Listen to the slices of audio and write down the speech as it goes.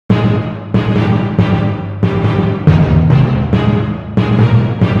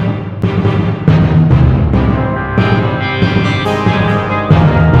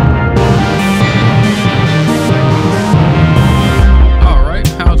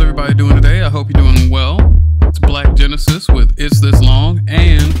Hope you're doing well. It's Black Genesis with It's This Long,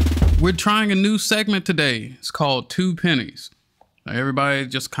 and we're trying a new segment today. It's called Two Pennies. Now, everybody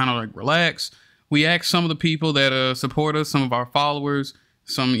just kind of like relax. We asked some of the people that support us, some of our followers,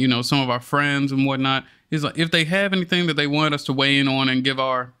 some of our friends and whatnot, is like if they have anything that they want us to weigh in on and give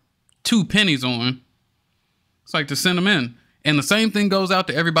our 2 pennies on, it's like to send them in. And the same thing goes out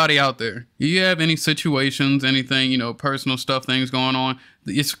to everybody out there. If you have any situations, anything, personal stuff, things going on,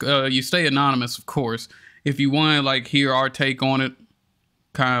 you stay anonymous, of course. If you want to like hear our take on it,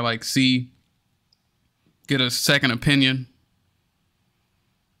 kind of like get a second opinion,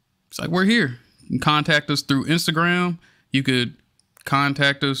 it's like we're here. You can contact us through Instagram. You could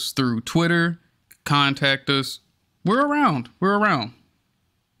contact us through Twitter. Contact us. We're around.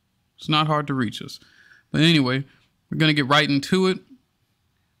 It's not hard to reach us. But anyway, we're going to get right into it.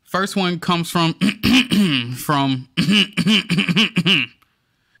 First one comes from,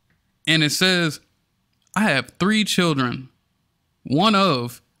 and it says, I have 3 children. One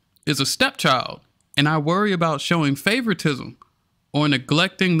of is a stepchild, and I worry about showing favoritism or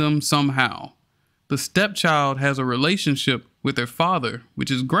neglecting them somehow. The stepchild has a relationship with their father, which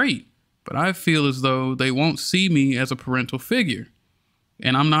is great, but I feel as though they won't see me as a parental figure,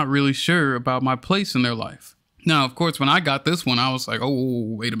 and I'm not really sure about my place in their life. Now, of course, when I got this one, I was like,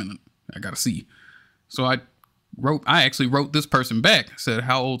 oh, wait a minute. I got to see. So I actually wrote this person back. I said,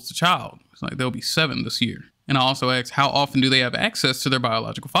 how old's the child? It's like, they'll be 7 this year. And I also asked, how often do they have access to their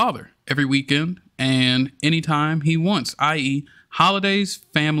biological father? Every weekend and anytime he wants, i.e. holidays,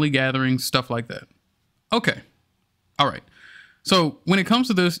 family gatherings, stuff like that. Okay. All right. So when it comes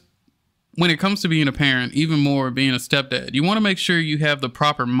to this, when it comes to being a parent, even more being a stepdad, you want to make sure you have the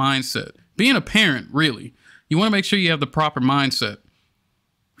proper mindset. Being a parent, really. You want to make sure you have the proper mindset.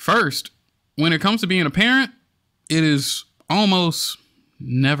 First, when it comes to being a parent, it is almost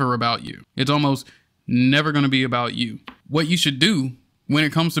never about you. It's almost never going to be about you. What you should do when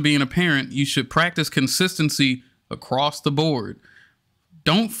it comes to being a parent, you should practice consistency across the board.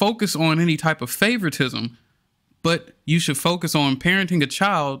 Don't focus on any type of favoritism, but you should focus on parenting a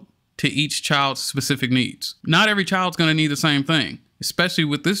child to each child's specific needs. Not every child's going to need the same thing, especially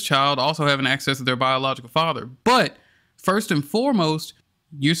with this child also having access to their biological father. But first and foremost,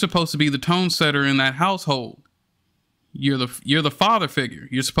 you're supposed to be the tone setter in that household. You're the father figure.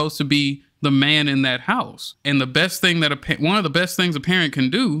 You're supposed to be the man in that house. And the best thing that one of the best things a parent can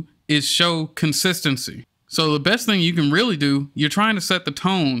do is show consistency. So the best thing you can really do, you're trying to set the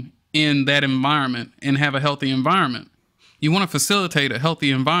tone in that environment and have a healthy environment. You want to facilitate a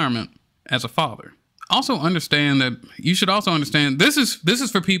healthy environment as a father. Also understand that you should also understand this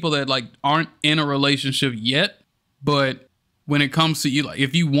is for people that like aren't in a relationship yet, but when it comes to you, like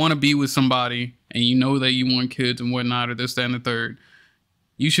if you want to be with somebody and you know that you want kids and whatnot or this, that, and the third,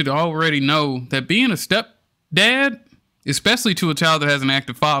 you should already know that being a stepdad, especially to a child that has an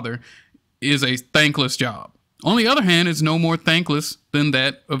active father, is a thankless job. On the other hand, it's no more thankless than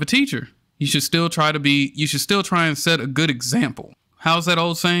that of a teacher. You should still try and set a good example. How's that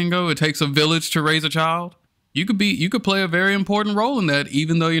old saying go? It takes a village to raise a child. You could play a very important role in that,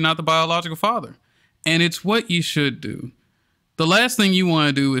 even though you're not the biological father. And it's what you should do. The last thing you want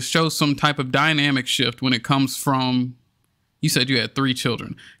to do is show some type of dynamic shift when it comes from, you said you had 3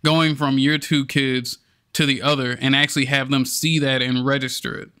 children, going from your 2 kids to the other and actually have them see that and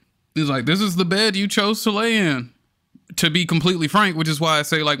register it. It's like, this is the bed you chose to lay in. To be completely frank, which is why I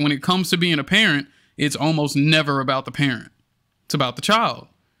say, like, when it comes to being a parent, it's almost never about the parent. It's about the child.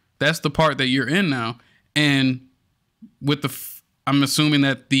 That's the part that you're in now. And with I'm assuming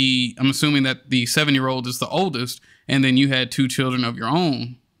that the 7-year-old is the oldest, and then you had 2 children of your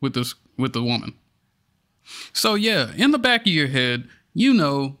own with the woman. So yeah, in the back of your head,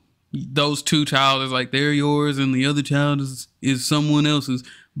 those 2 child is like they're yours and the other child is someone else's.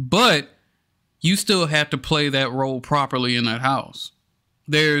 But you still have to play that role properly in that house.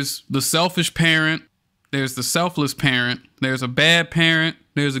 There's the selfish parent. There's the selfless parent. There's a bad parent.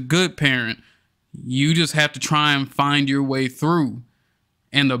 There's a good parent. You just have to try and find your way through.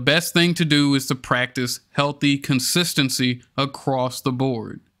 And the best thing to do is to practice healthy consistency across the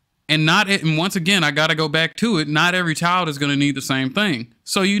board. And once again, I got to go back to it. Not every child is going to need the same thing.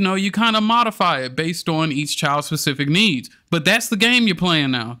 So, you kind of modify it based on each child's specific needs. But that's the game you're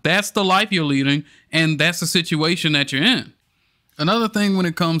playing now. That's the life you're leading. And that's the situation that you're in. Another thing when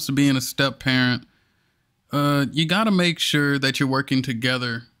it comes to being a step parent, you got to make sure that you're working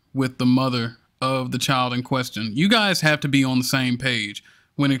together with the mother of the child in question. You guys have to be on the same page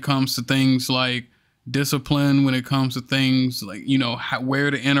when it comes to things like discipline, when it comes to things like,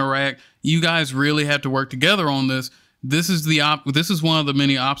 where to interact. You guys really have to work together on this this is one of the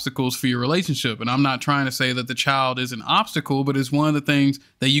many obstacles for your relationship. And I'm not trying to say that the child is an obstacle, but it's one of the things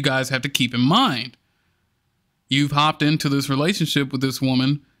that you guys have to keep in mind. You've hopped into this relationship with this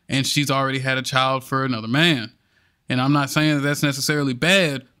woman and she's already had a child for another man. And I'm not saying that that's necessarily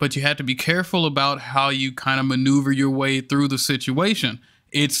bad, but you have to be careful about how you kind of maneuver your way through the situation.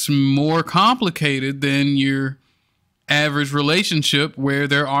 It's more complicated than your average relationship where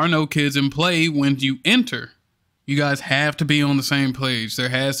there are no kids in play when you enter. You guys have to be on the same page. There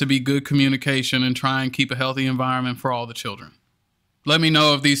has to be good communication and try and keep a healthy environment for all the children. Let me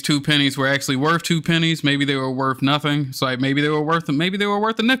know if these 2 pennies were actually worth 2 pennies. Maybe they were worth nothing. It's like maybe they were worth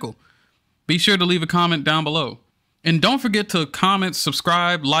a nickel. Be sure to leave a comment down below. And don't forget to comment,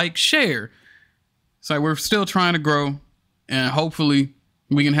 subscribe, like, share. It's like we're still trying to grow, and hopefully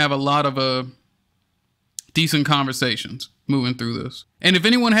we can have a lot of decent conversations moving through this. And if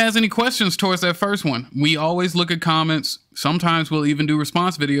anyone has any questions towards that first one, we always look at comments. Sometimes we'll even do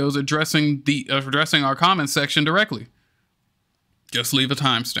response videos addressing our comment section directly. Just leave a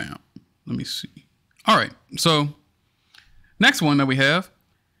timestamp. Let me see. All right, so next one that we have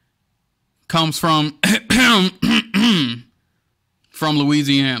comes from from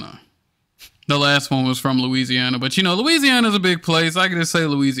Louisiana. The last one was from Louisiana, but you know, Louisiana's a big place. I can just say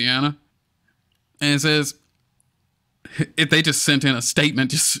Louisiana. And it says, if they just sent in a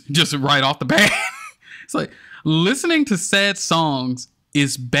statement just right off the bat. It's like, listening to sad songs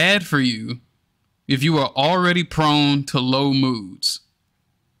is bad for you if you are already prone to low moods.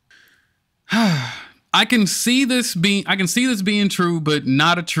 I can see this being true, but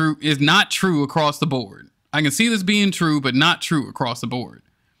not true across the board. I can see this being true, but not true across the board.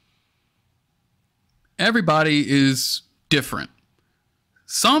 Everybody is different.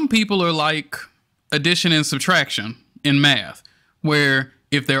 Some people are like addition and subtraction in math, where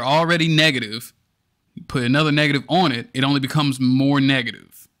if they're already negative, you put another negative on it, it only becomes more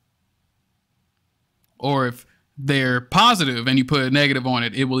negative. Or if they're positive and you put a negative on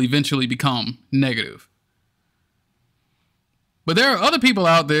it, it will eventually become negative. But there are other people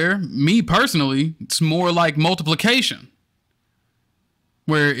out there, me personally, it's more like multiplication.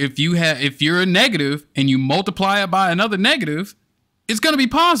 Where if you're a negative and you multiply it by another negative, it's going to be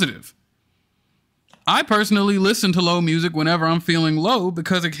positive. I personally listen to low music whenever I'm feeling low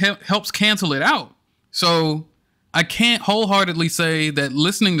because it helps cancel it out. So I can't wholeheartedly say that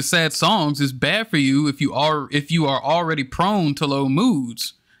listening to sad songs is bad for you if you are already prone to low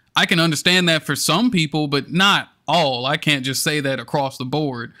moods. I can understand that for some people, but not all. I can't just say that across the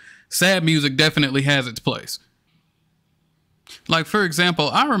board. Sad music definitely has its place. Like, for example,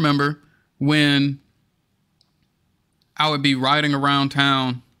 I remember when I would be riding around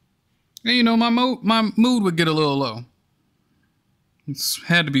town and, you know, my mood would get a little low. It's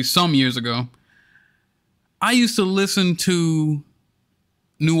had to be some years ago. I used to listen to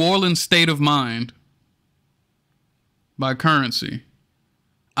New Orleans State of Mind by Currency.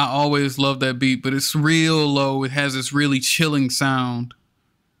 I always loved that beat, but it's real low. It has this really chilling sound.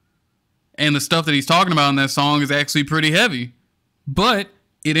 And the stuff that he's talking about in that song is actually pretty heavy. But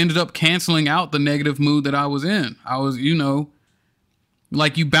it ended up canceling out the negative mood that I was in. I was, you know,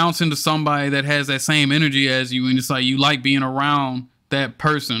 like you bounce into somebody that has that same energy as you, and it's like you like being around that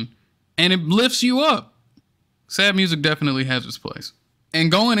person. And it lifts you up. Sad music definitely has its place.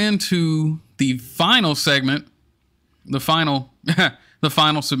 And going into the final segment, the final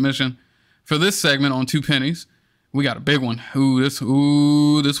submission for this segment on 2 pennies, we got a big one. This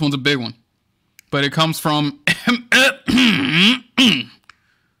one's a big one. But it comes from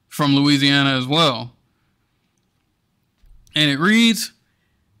from Louisiana as well. And it reads,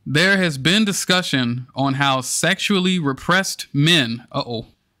 there has been discussion on how sexually repressed men,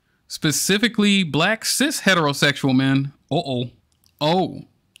 specifically black cis heterosexual men,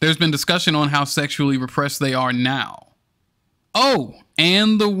 there's been discussion on how sexually repressed they are now.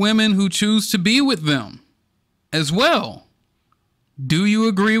 And the women who choose to be with them as well. Do you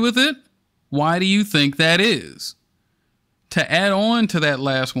agree with it? Why do you think that is? To add on to that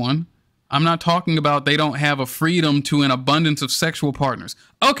last one, I'm not talking about they don't have a freedom to an abundance of sexual partners.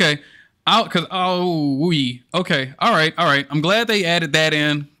 Okay, all right. I'm glad they added that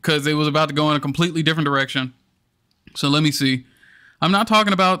in because it was about to go in a completely different direction. So let me see. I'm not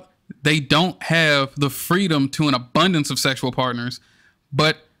talking about they don't have the freedom to an abundance of sexual partners,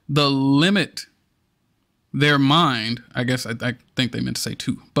 but the limit their mind, I guess I think they meant to say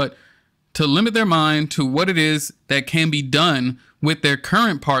 2, but to limit their mind to what it is that can be done with their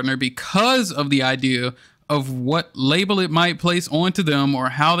current partner because of the idea of what label it might place onto them or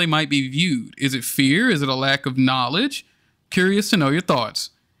how they might be viewed. Is it fear? Is it a lack of knowledge? Curious to know your thoughts.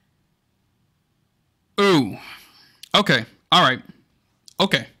 Okay. All right.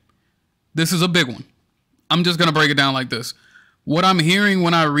 Okay. This is a big one. I'm just going to break it down like this. What I'm hearing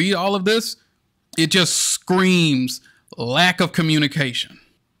when I read all of this, it just screams lack of communication.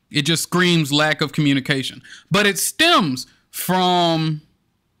 It just screams lack of communication. But it stems from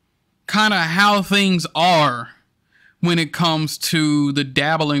kind of how things are when it comes to the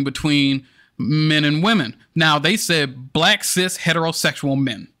dabbling between men and women. Now, they said black, cis, heterosexual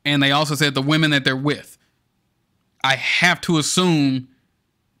men. And they also said the women that they're with. I have to assume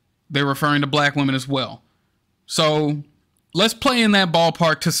they're referring to black women as well. So let's play in that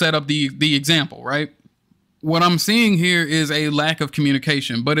ballpark to set up the example, right? What I'm seeing here is a lack of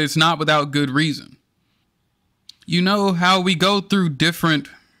communication, but it's not without good reason. You know how we go through different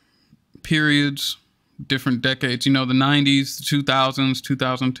periods, different decades, you know, the 90s, the 2000s,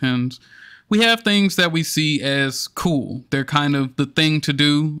 2010s. We have things that we see as cool. They're kind of the thing to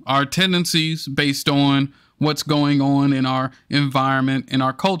do. Our tendencies based on what's going on in our environment, in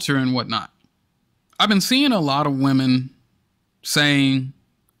our culture and whatnot. I've been seeing a lot of women saying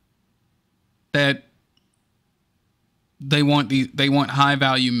that they want high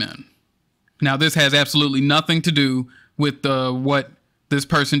value men. Now, this has absolutely nothing to do with what this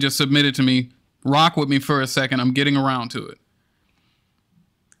person just submitted to me. Rock with me for a second. I'm getting around to it.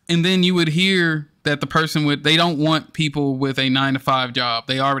 And then you would hear that the person they don't want people with a 9-to-5 job.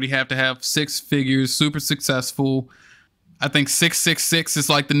 They already have to have 6 figures, super successful. I think 666 is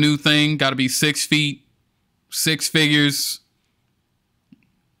like the new thing. Got to be 6 feet, 6 figures,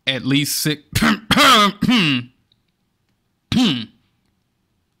 at least 6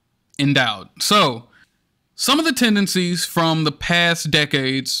 endowed. So some of the tendencies from the past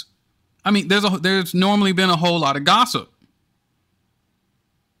decades, I mean, there's normally been a whole lot of gossip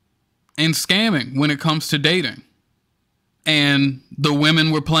and scamming when it comes to dating. And the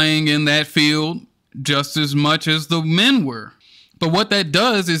women were playing in that field just as much as the men were. But what that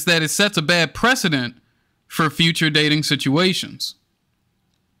does is that it sets a bad precedent for future dating situations.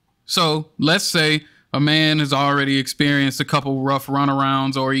 So let's say a man has already experienced a couple rough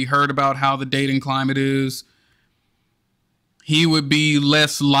runarounds, or he heard about how the dating climate is. He would be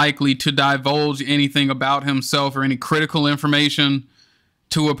less likely to divulge anything about himself or any critical information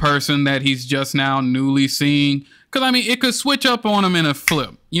to a person that he's just now newly seeing. Because, I mean, it could switch up on him in a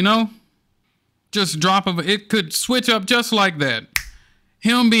flip, you know? Just it could switch up just like that.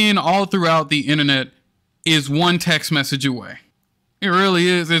 Him being all throughout the internet is one text message away. It really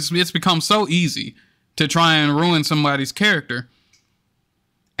is. It's become so easy to try and ruin somebody's character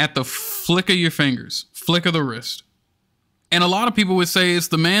at the flick of your fingers, flick of the wrist. And a lot of people would say it's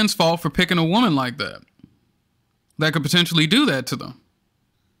the man's fault for picking a woman like that could potentially do that to them.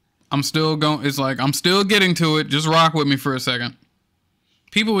 I'm still getting to it. Just rock with me for a second.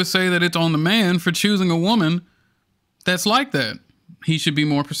 People would say that it's on the man for choosing a woman that's like that. He should be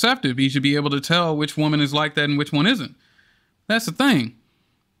more perceptive. He should be able to tell which woman is like that and which one isn't. That's the thing.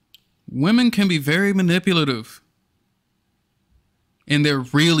 Women can be very manipulative. And they're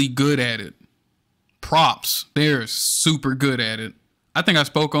really good at it. Props. They're super good at it. I think I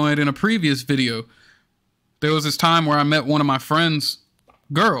spoke on it in a previous video. There was this time where I met one of my friends'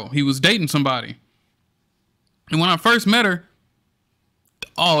 girl. He was dating somebody. And when I first met her,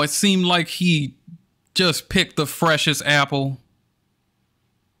 it seemed like he just picked the freshest apple.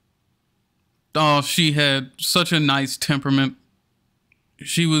 Oh, she had such a nice temperament.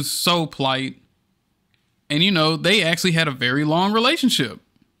 She was so polite. And, you know, they actually had a very long relationship.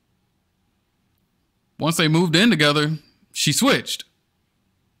 Once they moved in together, she switched.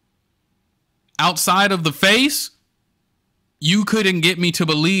 Outside of the face, you couldn't get me to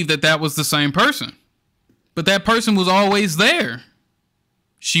believe that that was the same person. But that person was always there.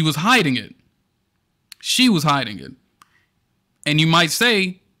 She was hiding it. She was hiding it. And you might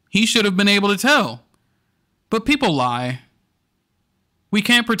say he should have been able to tell. But people lie. We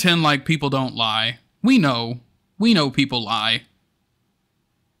can't pretend like people don't lie. We know people lie.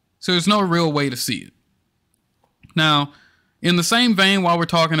 So there's no real way to see it. Now, in the same vein, while we're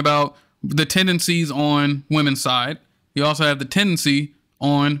talking about the tendencies on women's side, you also have the tendency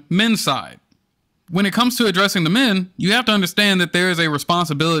on men's side. When it comes to addressing the men, you have to understand that there is a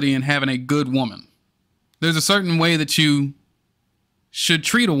responsibility in having a good woman. There's a certain way that you should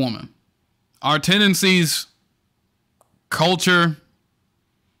treat a woman. Our tendencies, culture,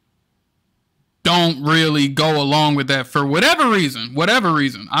 don't really go along with that for whatever reason.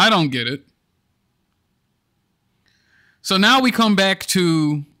 I don't get it. So now we come back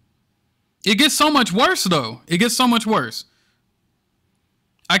to, it gets so much worse though. It gets so much worse.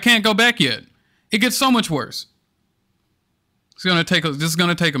 I can't go back yet. It gets so much worse. This is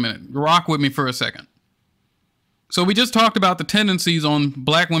gonna take a minute. Rock with me for a second. So we just talked about the tendencies on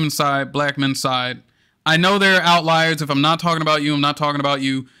black women's side, black men's side. I know there are outliers. If I'm not talking about you, I'm not talking about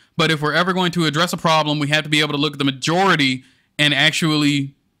you. But if we're ever going to address a problem, we have to be able to look at the majority and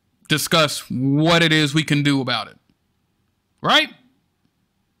actually discuss what it is we can do about it. Right?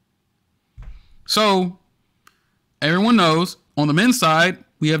 So everyone knows on the men's side,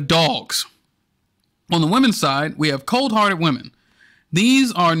 we have dogs. On the women's side, we have cold-hearted women.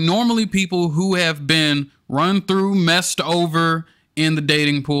 These are normally people who have been run through, messed over in the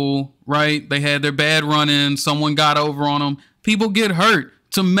dating pool, right? They had their bad run-in. Someone got over on them. People get hurt.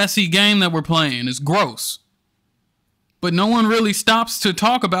 It's a messy game that we're playing. It's gross. But no one really stops to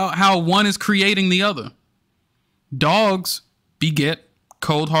talk about how one is creating the other. Dogs beget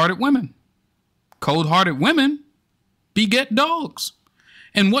cold-hearted women. Cold-hearted women beget dogs.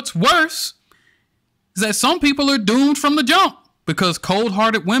 And what's worse is that some people are doomed from the jump because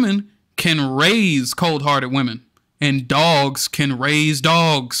cold-hearted women can raise cold-hearted women and dogs can raise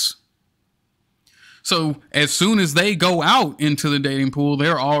dogs. So as soon as they go out into the dating pool,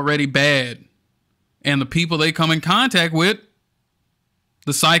 they're already bad. And the people they come in contact with,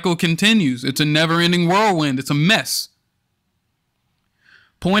 the cycle continues. It's a never-ending whirlwind. It's a mess.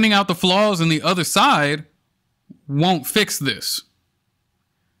 Pointing out the flaws in the other side won't fix this.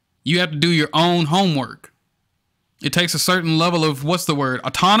 You have to do your own homework. It takes a certain level of,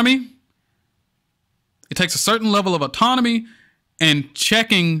 autonomy? It takes a certain level of autonomy and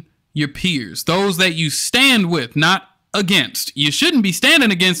checking your peers, those that you stand with, not against. You shouldn't be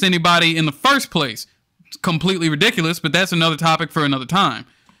standing against anybody in the first place. It's completely ridiculous, but that's another topic for another time.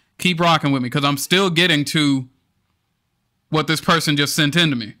 Keep rocking with me because I'm still getting to what this person just sent in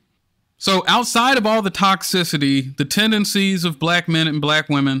to me. So outside of all the toxicity, the tendencies of black men and black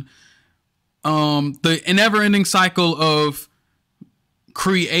women, the never-ending cycle of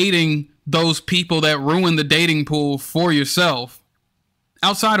creating those people that ruin the dating pool for yourself,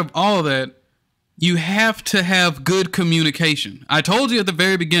 outside of all of that, you have to have good communication. I told you at the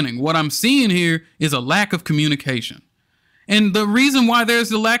very beginning, what I'm seeing here is a lack of communication. And the reason why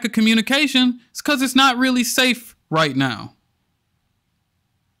there's a lack of communication is because it's not really safe right now.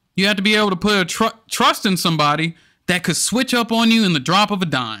 You have to be able to put a trust in somebody that could switch up on you in the drop of a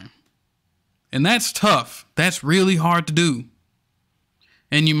dime. And that's tough. That's really hard to do.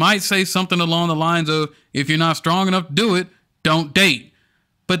 And you might say something along the lines of, if you're not strong enough to do it, don't date.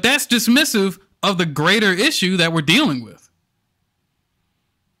 But that's dismissive of the greater issue that we're dealing with.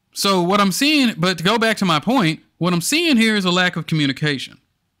 So what I'm seeing, but to go back to my point, what I'm seeing here is a lack of communication.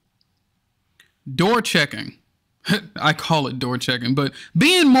 Door checking. I call it door checking, but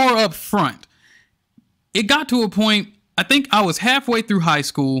being more upfront. It got to a point, I think I was halfway through high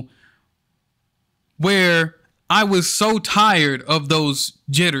school, where I was so tired of those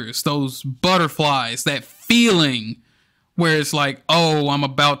jitters, those butterflies, that feeling where it's like, oh, I'm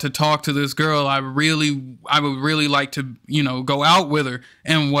about to talk to this girl. I would really like to, go out with her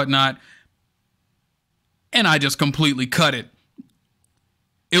and whatnot. And I just completely cut it.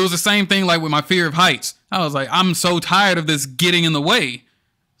 It was the same thing like with my fear of heights. I was like, I'm so tired of this getting in the way.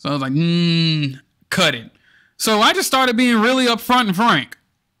 So I was like, cut it. So I just started being really upfront and frank.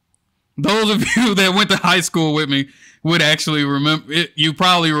 Those of you that went to high school with me would actually remember it. You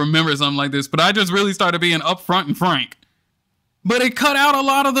probably remember something like this, but I just really started being upfront and frank. But it cut out a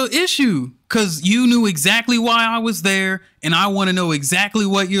lot of the issue because you knew exactly why I was there, and I want to know exactly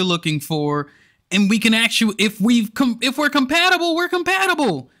what you're looking for. And we can actually, if we're compatible, we're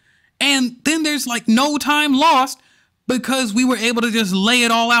compatible. And then there's like no time lost because we were able to just lay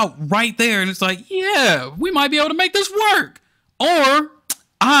it all out right there. And it's like, yeah, we might be able to make this work. Or,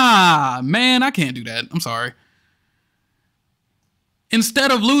 man, I can't do that. I'm sorry.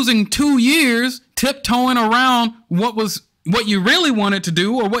 Instead of losing 2 years tiptoeing around what you really wanted to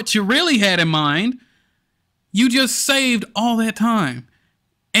do or what you really had in mind, you just saved all that time.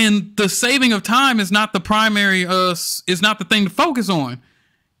 And the saving of time is not the primary, is not the thing to focus on.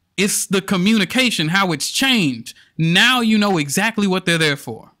 It's the communication, how it's changed. Now you know exactly what they're there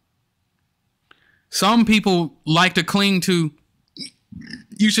for. Some people like to cling to,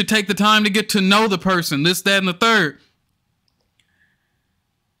 you should take the time to get to know the person, this, that, and the third.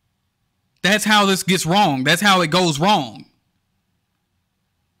 That's how this gets wrong. That's how it goes wrong.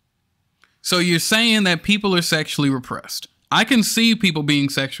 So you're saying that people are sexually repressed. I can see people being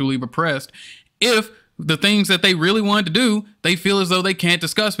sexually repressed if the things that they really wanted to do, they feel as though they can't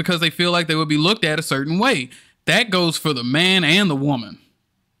discuss because they feel like they would be looked at a certain way. That goes for the man and the woman.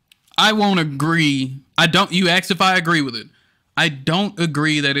 I won't agree. You asked if I agree with it. I don't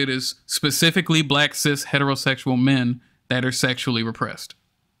agree that it is specifically black cis heterosexual men that are sexually repressed.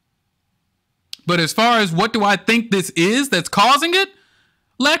 But as far as what do I think this is that's causing it?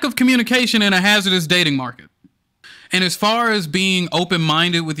 Lack of communication in a hazardous dating market. And as far as being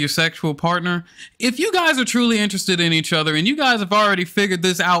open-minded with your sexual partner, if you guys are truly interested in each other and you guys have already figured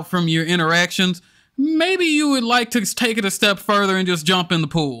this out from your interactions, maybe you would like to take it a step further and just jump in the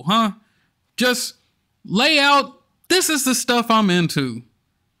pool, huh? Just lay out, this is the stuff I'm into.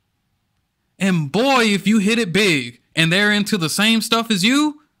 And boy, if you hit it big and they're into the same stuff as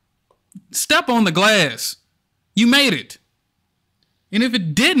you, step on the glass. You made it. And if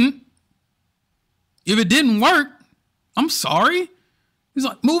it didn't work, I'm sorry. He's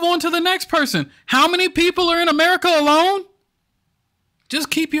like, move on to the next person. How many people are in America alone? Just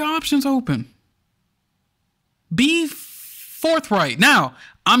keep your options open. Be forthright. Now,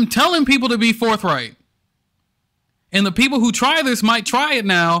 I'm telling people to be forthright. And the people who try this might try it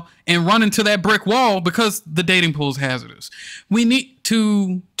now and run into that brick wall because the dating pool is hazardous. We need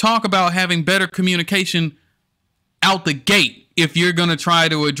to talk about having better communication out the gate if you're going to try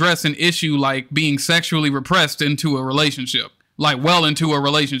to address an issue like being sexually repressed into a relationship, like well into a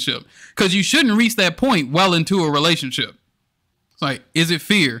relationship, because you shouldn't reach that point well into a relationship. It's like, is it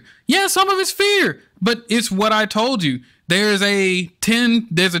fear? Yeah, some of it's fear, but it's what I told you. There's a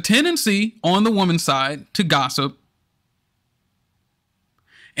tendency on the woman's side to gossip.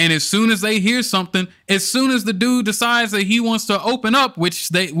 And as soon as they hear something, as soon as the dude decides that he wants to open up,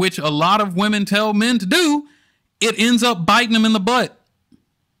 which a lot of women tell men to do, it ends up biting them in the butt.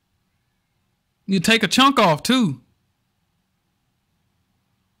 You take a chunk off too.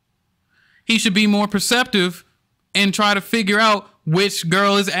 He should be more perceptive and try to figure out which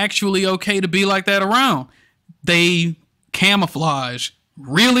girl is actually okay to be like that around. They camouflage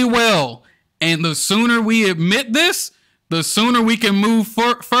really well. And the sooner we admit this, the sooner we can move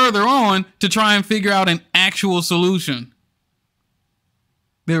further on to try and figure out an actual solution.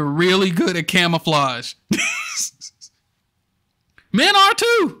 They're really good at camouflage. Men are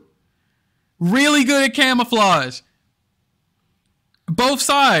too. Really good at camouflage. Both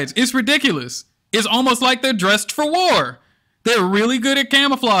sides. It's ridiculous. It's almost like they're dressed for war. They're really good at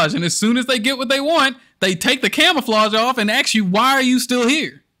camouflage. And as soon as they get what they want, they take the camouflage off and ask you, why are you still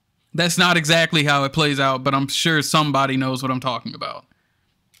here? That's not exactly how it plays out, but I'm sure somebody knows what I'm talking about.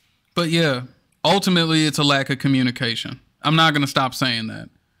 But yeah, ultimately, it's a lack of communication. I'm not going to stop saying that.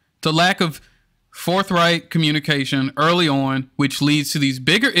 It's a lack of forthright communication early on, which leads to these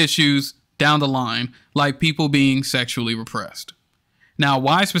bigger issues down the line, like people being sexually repressed. Now,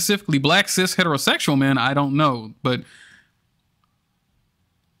 why specifically black cis heterosexual men, I don't know, but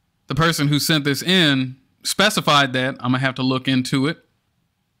the person who sent this in specified that. I'm going to have to look into it.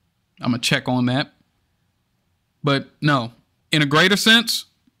 I'm going to check on that. But no, in a greater sense,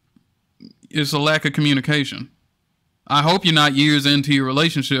 it's a lack of communication. I hope you're not years into your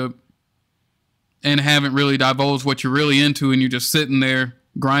relationship and haven't really divulged what you're really into and you're just sitting there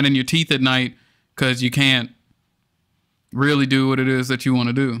grinding your teeth at night because you can't really do what it is that you want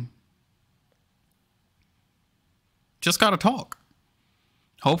to do. Just got to talk.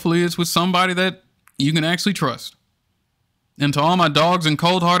 Hopefully it's with somebody that you can actually trust. And to all my dogs and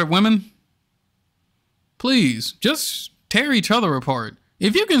cold-hearted women, please, just tear each other apart.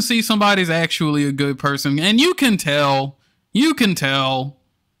 If you can see somebody's actually a good person, and you can tell,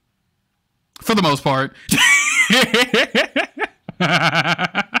 for the most part,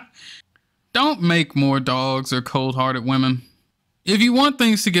 don't make more dogs or cold-hearted women. If you want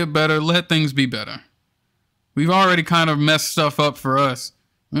things to get better, let things be better. We've already kind of messed stuff up for us.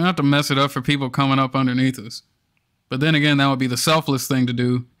 We don't have to mess it up for people coming up underneath us. But then again, that would be the selfless thing to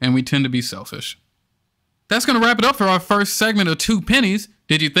do, and we tend to be selfish. That's going to wrap it up for our first segment of 2 pennies.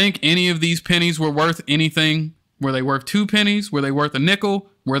 Did you think any of these pennies were worth anything? Were they worth 2 pennies? Were they worth a nickel?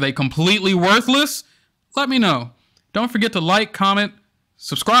 Were they completely worthless? Let me know. Don't forget to like, comment,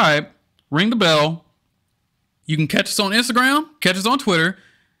 subscribe, ring the bell. You can catch us on Instagram, catch us on Twitter.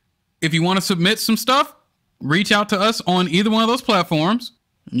 If you want to submit some stuff, reach out to us on either one of those platforms.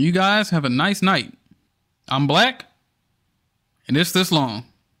 And you guys have a nice night. I'm Black, and it's this long.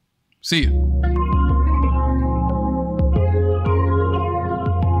 See you.